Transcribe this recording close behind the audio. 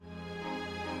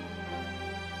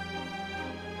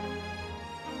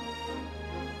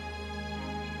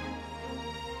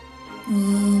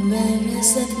Om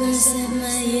Vajrasattva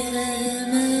samaya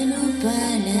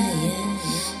manupalaya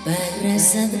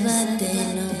Vajrasattva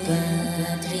tenopa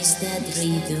trista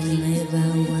trido me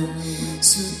bawa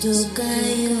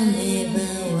Sutokayo me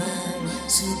bawa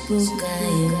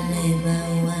Supokayo me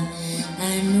bawa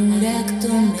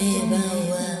Anurakto me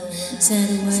bawa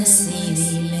Sarva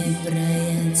siddhi me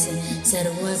prayanse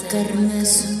Sarva karma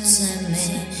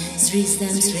sutsame Sristam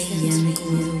sriyam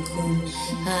kurukum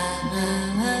Ha ha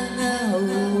ha ha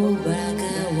oh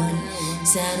Bhagavan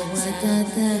Sarva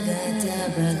tathagata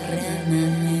Bhagrama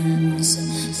memusa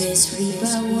Vesri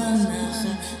bhava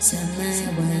maha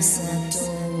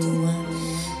samavasatoa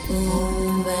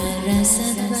Om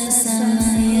Vajrasattva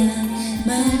samaya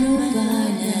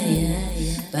manupalaya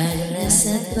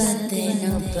Vajrasattva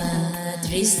tenopa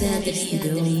trista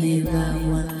trido me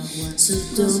bawa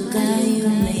Sutokayo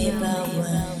me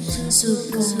bawa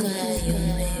Supokayo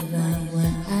me bawa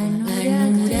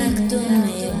Anurakto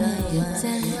me bawa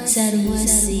Sarva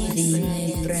siddhi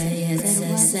me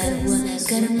prayasa Sarva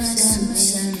karma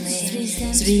sutsame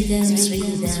Sridam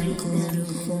sridam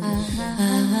kurukum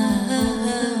Ha ha ha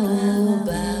oh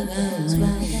Bhagavan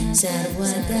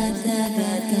Sarva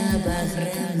tathagata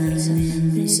Bhagrama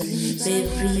memusa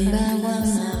Vesri bhava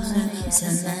maha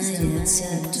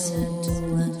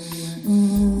samavasatoa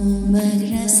Om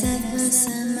Vajrasattva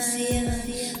samaya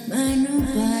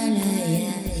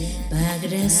manupalaya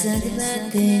Vajrasattva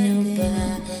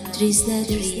tenopa trista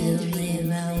trido me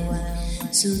bawa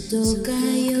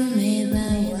Sutokayo me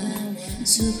bawa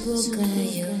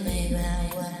Supokayo me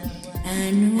bawa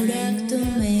Anurakto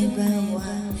me bawa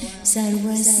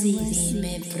Sarva siddhi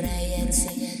me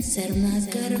prayanse Sarva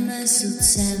karma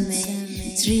sutsame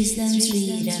Sristam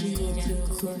sridam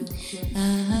kurukum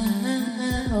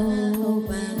oh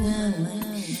Bhagavan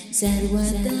Sarva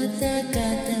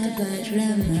tathagata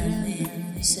Bhagrama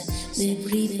memusa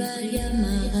Vesri bhava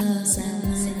maha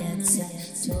samaya